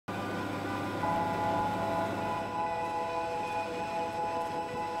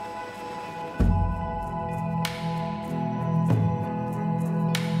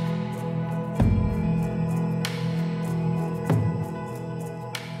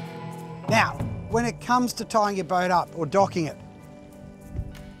Now, when it comes to tying your boat up or docking it,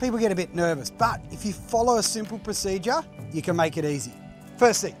 people get a bit nervous, but if you follow a simple procedure, you can make it easy.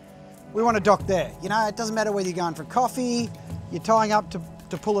 First thing, we want to dock there. You know, it doesn't matter whether you're going for coffee, you're tying up to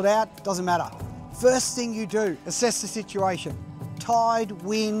pull it out, doesn't matter. First thing you do, assess the situation. Tide,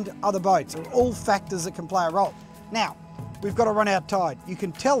 wind, other boats are all factors that can play a role. Now, we've got to run out tide. You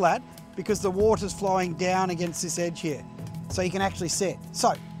can tell that because the water's flowing down against this edge here. So you can actually set.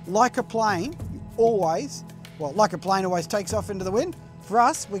 So, like a plane, always takes off into the wind. For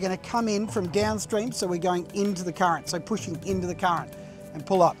us, we're going to come in from downstream, so we're going into the current, so pushing into the current and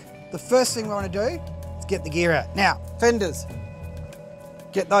pull up. The first thing we want to do is get the gear out. Now, fenders,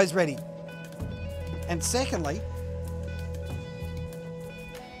 get those ready. And secondly,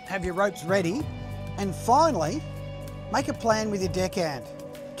 have your ropes ready. And finally, make a plan with your deckhand.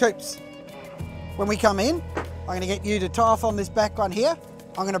 Coops, when we come in, I'm going to get you to tie off on this back one here.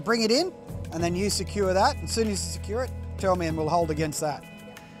 I'm going to bring it in, and then you secure that. As soon as you secure it, tell me and we'll hold against that.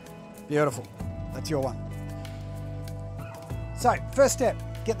 Beautiful. That's your one. So, first step,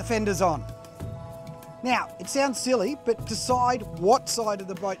 get the fenders on. Now, it sounds silly, but decide what side of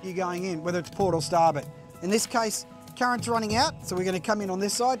the boat you're going in, whether it's port or starboard. In this case, current's running out, so we're going to come in on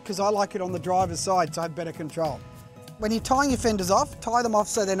this side because I like it on the driver's side, so I have better control. When you're tying your fenders off, tie them off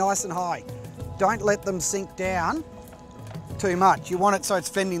so they're nice and high. Don't let them sink down too much. You want it so it's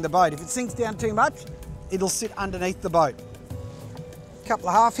fending the boat. If it sinks down too much, it'll sit underneath the boat. A couple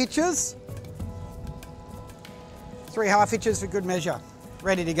of half hitches. 3 half hitches for good measure.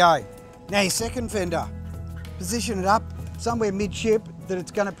 Ready to go. Now your second fender, position it up somewhere midship that it's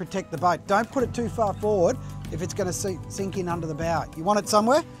going to protect the boat. Don't put it too far forward if it's going to sink in under the bow. You want it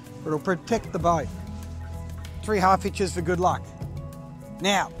somewhere where it'll protect the boat. 3 half hitches for good luck.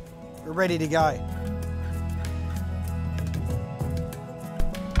 Now, we're ready to go.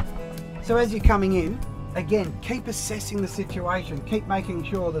 So as you're coming in, again, keep assessing the situation. Keep making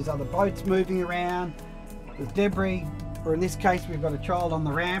sure there's other boats moving around, there's debris, or in this case, we've got a child on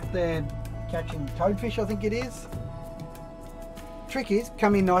the ramp there catching toadfish, I think it is. Trick is,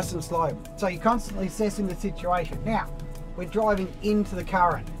 come in nice and slow. So you're constantly assessing the situation. Now, we're driving into the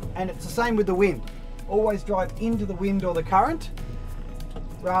current, and it's the same with the wind. Always drive into the wind or the current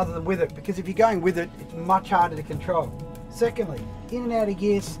rather than with it, because if you're going with it, it's much harder to control. Secondly, in and out of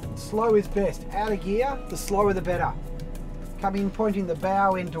gear, slow is best. Out of gear, the slower the better. Come in pointing the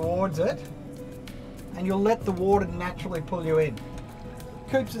bow in towards it, and you'll let the water naturally pull you in.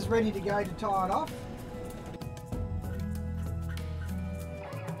 Coops is ready to go to tie it off.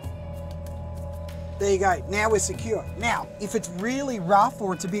 There you go, now we're secure. Now, if it's really rough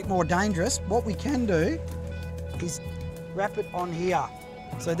or it's a bit more dangerous, what we can do is wrap it on here.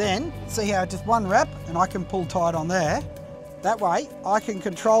 So then, see how just one wrap and I can pull tight on there. That way, I can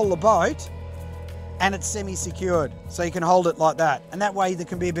control the boat and it's semi-secured. So you can hold it like that. And that way there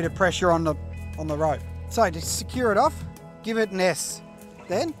can be a bit of pressure on the rope. So to secure it off, give it an S.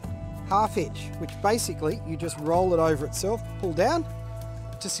 Then, half hitch, which basically you just roll it over itself, pull down.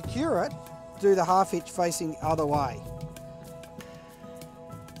 To secure it, do the half hitch facing the other way.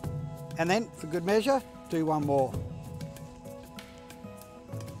 And then, for good measure, do one more.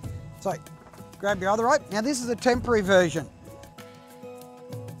 So, grab your other rope. Now this is a temporary version.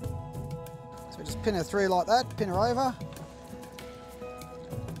 So just pin her through like that, pin her over.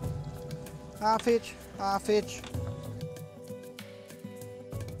 Half hitch, half hitch.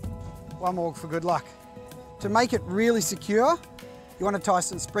 One more for good luck. To make it really secure, you want to tie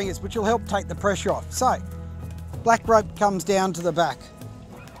some springers, which will help take the pressure off. So, black rope comes down to the back.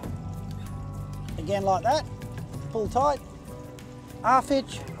 Again like that, pull tight, half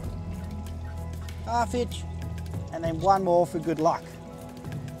hitch, and then one more for good luck.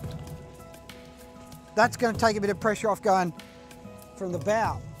 That's going to take a bit of pressure off going from the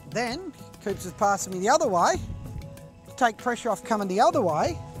bow. Then, Coops is passing me the other way. To take pressure off coming the other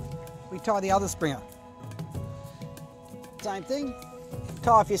way, we tie the other springer. Same thing,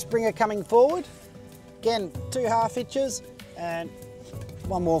 tie off your springer coming forward. Again, 2 half hitches and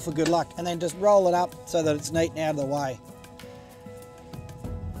one more for good luck. And then just roll it up so that it's neat and out of the way.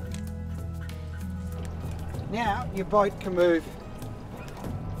 Now your boat can move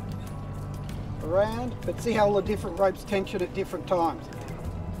around, but see how all the different ropes tension at different times.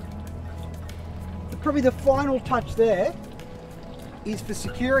 Probably the final touch there is for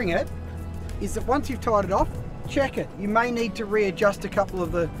securing it, is that once you've tied it off, check it. You may need to readjust a couple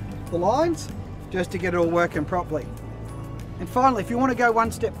of the lines just to get it all working properly. And finally, if you want to go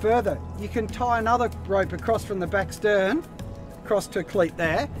one step further, you can tie another rope across from the back stern, across to a cleat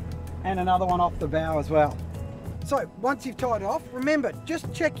there, and another one off the bow as well. So once you've tied it off, remember,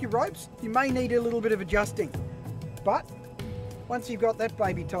 just check your ropes. You may need a little bit of adjusting. But once you've got that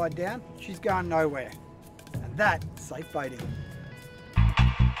baby tied down, she's going nowhere. And that's safe baiting.